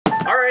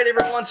Alright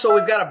everyone, so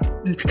we've got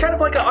a kind of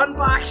like an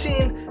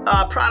unboxing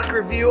product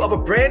review of a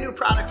brand new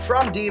product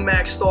from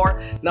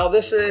DMAXStore. Now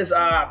this is,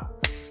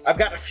 I've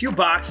got a few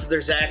boxes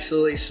there's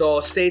actually,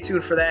 so stay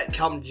tuned for that.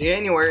 Come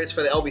January, it's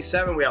for the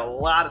LB7. We got a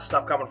lot of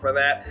stuff coming for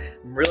that.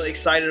 I'm really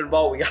excited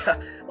about. We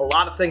got a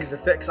lot of things to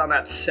fix on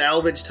that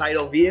salvage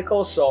title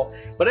vehicle. So,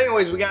 but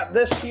anyways, we got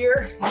this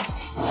here.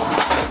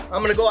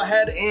 I'm gonna go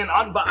ahead and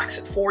unbox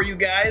it for you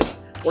guys.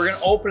 We're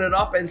gonna open it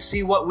up and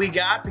see what we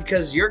got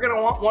because you're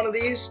gonna want one of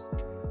these.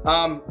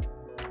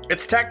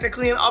 It's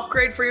technically an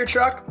upgrade for your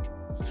truck.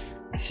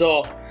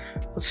 So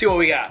let's see what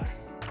we got.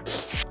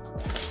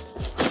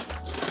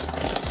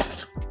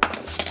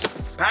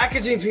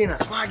 Packaging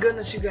peanuts, my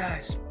goodness, you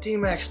guys.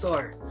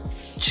 DMAXStore,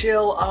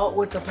 chill out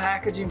with the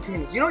packaging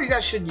peanuts. You know what you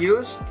guys should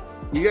use?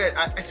 You guys,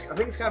 I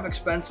think it's kind of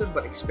expensive,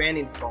 but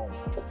expanding foam.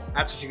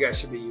 That's what you guys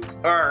should be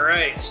using. All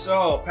right,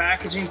 so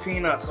packaging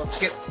peanuts. Let's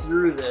get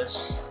through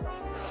this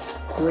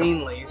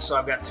cleanly. So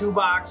I've got two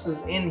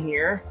boxes in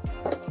here.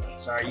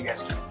 Sorry, you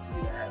guys can't see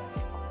that.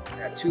 I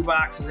got two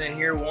boxes in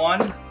here. One,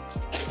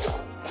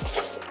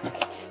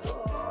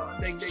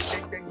 dig,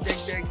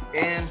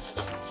 and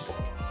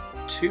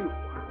two.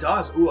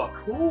 Does. Ooh, a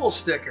cool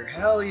sticker.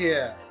 Hell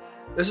yeah.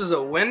 This is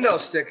a window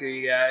sticker,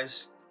 you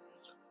guys.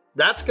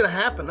 That's gonna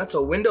happen. That's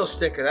a window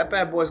sticker. That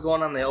bad boy's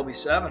going on the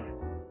LB7.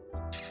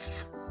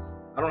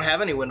 I don't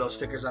have any window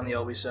stickers on the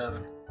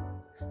LB7.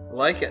 I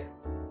like it.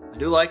 I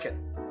do like it.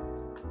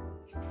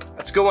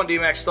 That's a good one,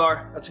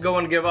 DMAXStore. That's a good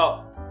one to give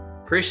out.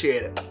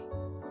 Appreciate it.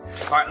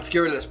 All right, let's get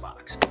rid of this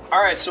box.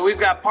 All right, so we've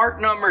got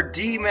part number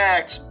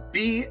DMAX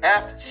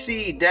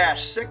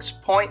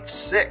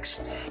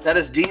BFC-6.6. That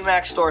is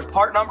DMAXStore's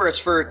part number. It's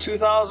for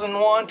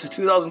 2001 to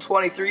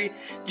 2023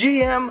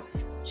 GM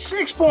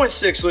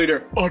 6.6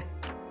 liter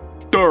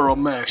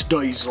Duramax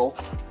diesel.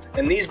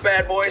 And these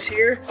bad boys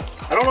here,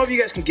 I don't know if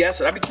you guys can guess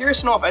it. I'd be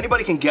curious to know if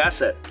anybody can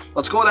guess it.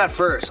 Let's go with that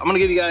first. I'm gonna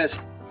give you guys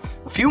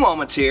a few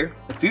moments here,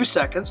 a few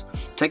seconds.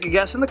 Take a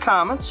guess in the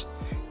comments.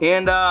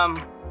 And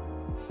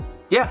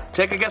yeah,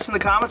 take a guess in the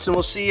comments and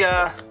we'll see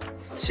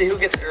see who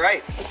gets it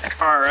right.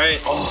 All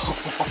right.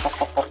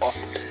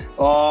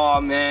 Oh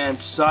man,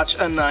 such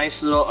a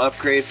nice little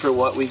upgrade for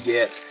what we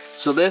get.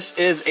 So this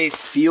is a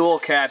fuel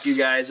cap, you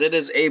guys. It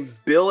is a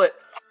billet.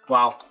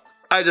 Wow.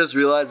 I just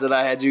realized that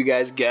I had you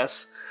guys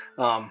guess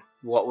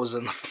what was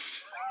in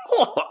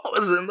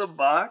the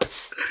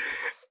box.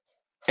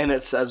 And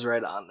it says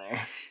right on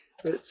there.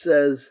 It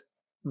says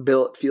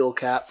billet fuel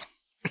cap.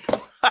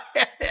 I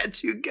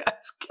had you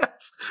guys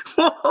guess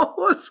what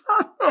was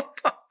on the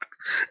box.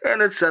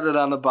 And it said it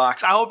on the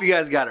box. I hope you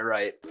guys got it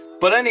right.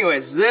 But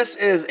anyways, this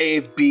is a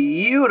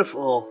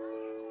beautiful,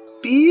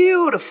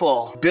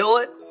 beautiful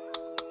billet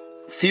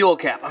fuel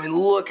cap. I mean,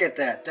 look at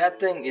that. That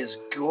thing is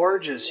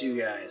gorgeous,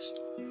 you guys.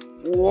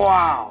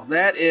 Wow,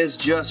 that is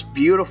just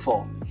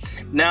beautiful.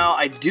 Now,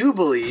 I do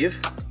believe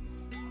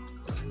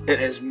it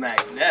is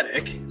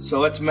magnetic.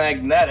 So it's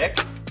magnetic.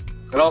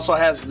 It also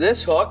has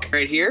this hook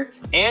right here,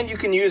 and you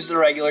can use the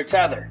regular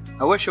tether.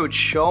 I wish it would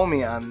show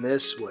me on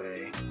this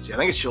way. See, I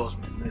think it shows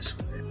me this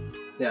way.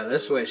 Yeah,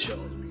 this way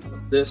shows me,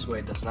 but this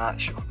way does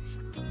not show.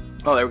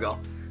 Oh, there we go.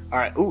 All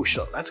right, ooh,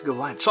 that's a good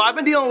line. So I've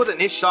been dealing with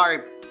an issue, sorry,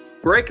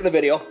 breaking the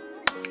video.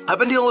 I've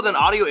been dealing with an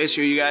audio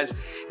issue, you guys,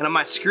 and on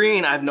my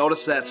screen, I've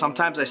noticed that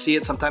sometimes I see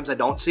it, sometimes I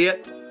don't see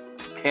it.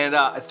 And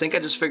I think I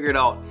just figured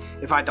out,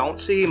 if I don't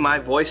see my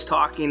voice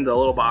talking, the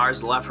little bars,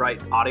 the left, right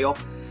audio,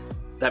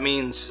 that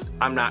means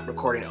I'm not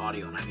recording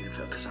audio and I need to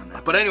focus on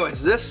that. But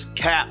anyways, this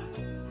cap, I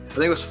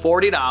think it was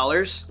 $40.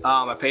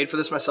 I paid for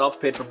this myself,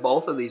 paid for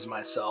both of these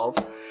myself.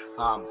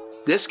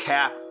 This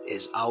cap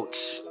is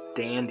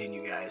outstanding,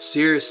 you guys.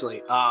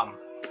 Seriously, I'm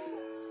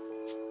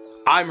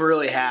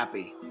really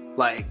happy,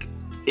 like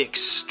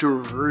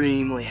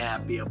extremely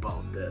happy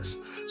about this.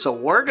 So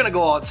we're gonna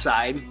go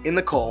outside in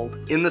the cold,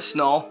 in the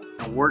snow,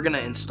 and we're gonna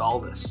install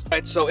this. All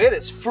right, so it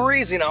is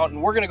freezing out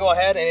and we're gonna go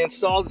ahead and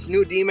install this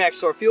new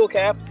DMAXStore fuel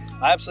cap.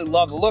 I absolutely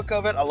love the look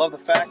of it. I love the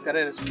fact that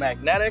it is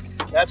magnetic.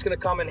 That's gonna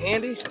come in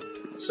handy.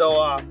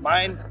 So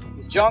mine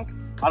is junk.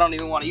 I don't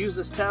even want to use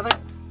this tether,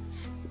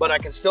 but I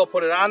can still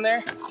put it on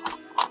there.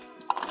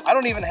 I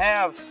don't even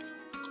have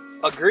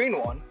a green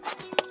one.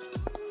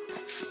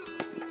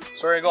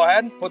 So we're gonna go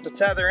ahead and put the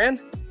tether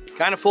in,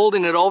 kind of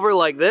folding it over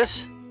like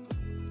this.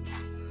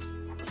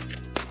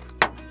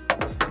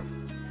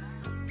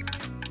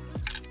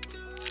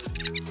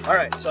 All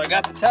right, so I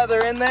got the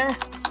tether in there.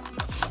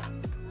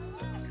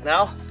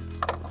 Now,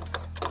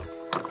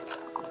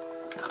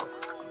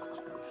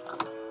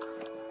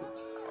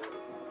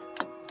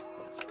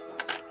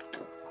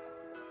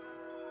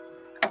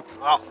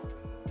 wow,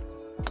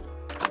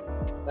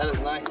 that is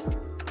nice.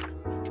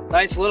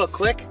 Nice little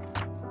click. I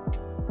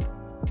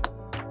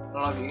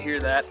don't know if you can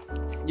hear that.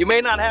 You may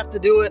not have to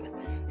do it.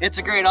 It's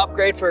a great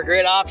upgrade for a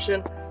great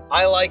option.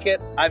 I like it.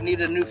 I've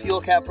needed a new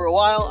fuel cap for a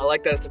while. I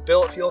like that it's a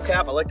billet fuel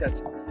cap. I like that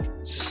it's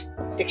just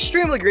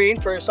extremely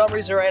green. For some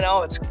reason right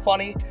now, it's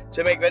funny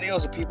to make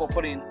videos of people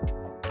putting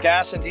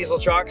gas in diesel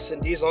trucks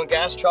and diesel and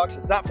gas trucks.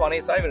 It's not funny.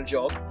 It's not even a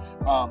joke.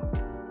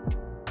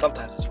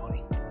 Sometimes it's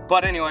funny.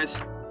 But anyways,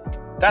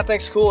 That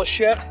thing's cool as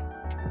shit.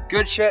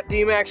 Good shit,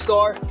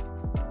 DMAXStore.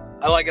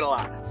 I like it a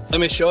lot.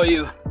 Let me show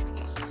you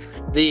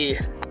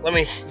let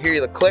me hear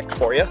you the click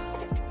for you.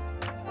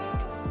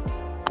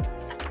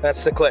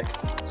 That's the click.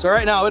 So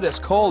right now it is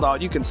cold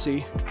out, you can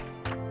see.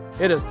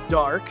 It is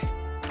dark.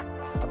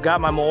 I've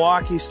got my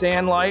Milwaukee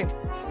stand light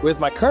with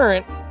my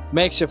current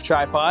makeshift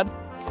tripod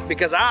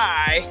because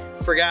I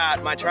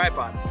forgot my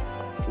tripod.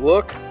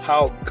 Look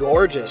how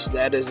gorgeous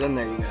that is in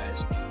there, you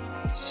guys.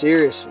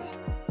 Seriously.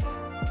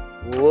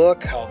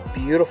 Look how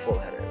beautiful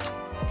that is.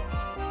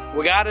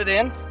 We got it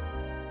in.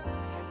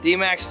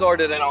 DMAXStore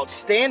did an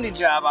outstanding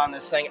job on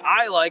this thing.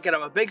 I like it,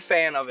 I'm a big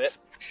fan of it.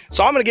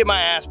 So I'm gonna get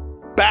my ass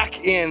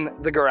back in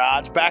the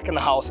garage, back in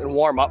the house and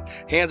warm up.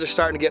 Hands are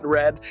starting to get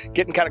red,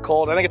 getting kind of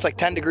cold. I think it's like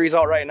 10 degrees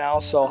out right now.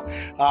 So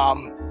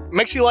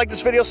make sure you like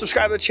this video,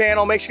 subscribe to the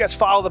channel. Make sure you guys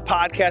follow the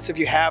podcast if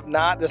you have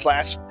not. This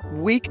last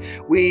week,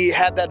 we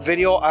had that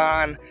video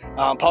on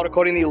powder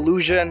coating the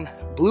Illusion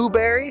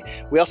Blueberry.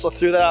 We also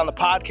threw that on the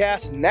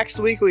podcast. Next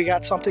week, we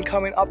got something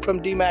coming up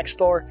from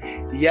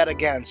DMAXStore yet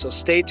again. So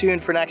stay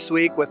tuned for next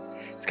week.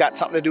 It's got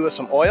something to do with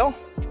some oil.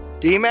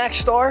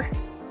 DMAXStore,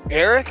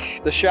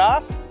 Eric, the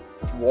shop,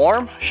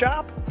 warm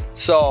shop.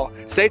 So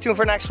stay tuned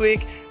for next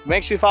week.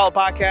 Make sure you follow the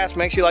podcast.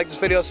 Make sure you like this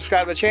video,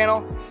 subscribe to the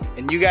channel,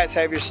 and you guys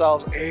have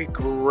yourselves a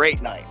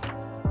great night.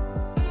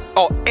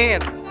 Oh,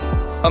 and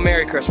a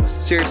Merry Christmas.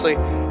 Seriously,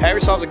 have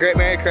yourselves a great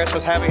Merry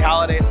Christmas, Happy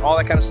Holidays, all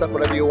that kind of stuff,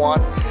 whatever you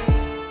want.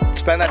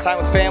 Spend that time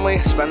with family,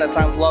 spend that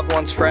time with loved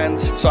ones,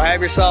 friends. So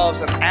have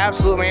yourselves an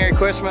absolute Merry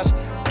Christmas.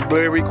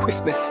 Merry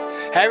Christmas.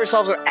 Have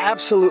yourselves an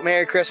absolute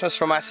Merry Christmas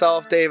from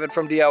myself, David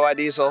from DIY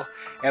Diesel,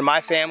 and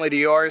my family to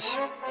yours.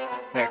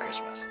 Merry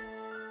Christmas.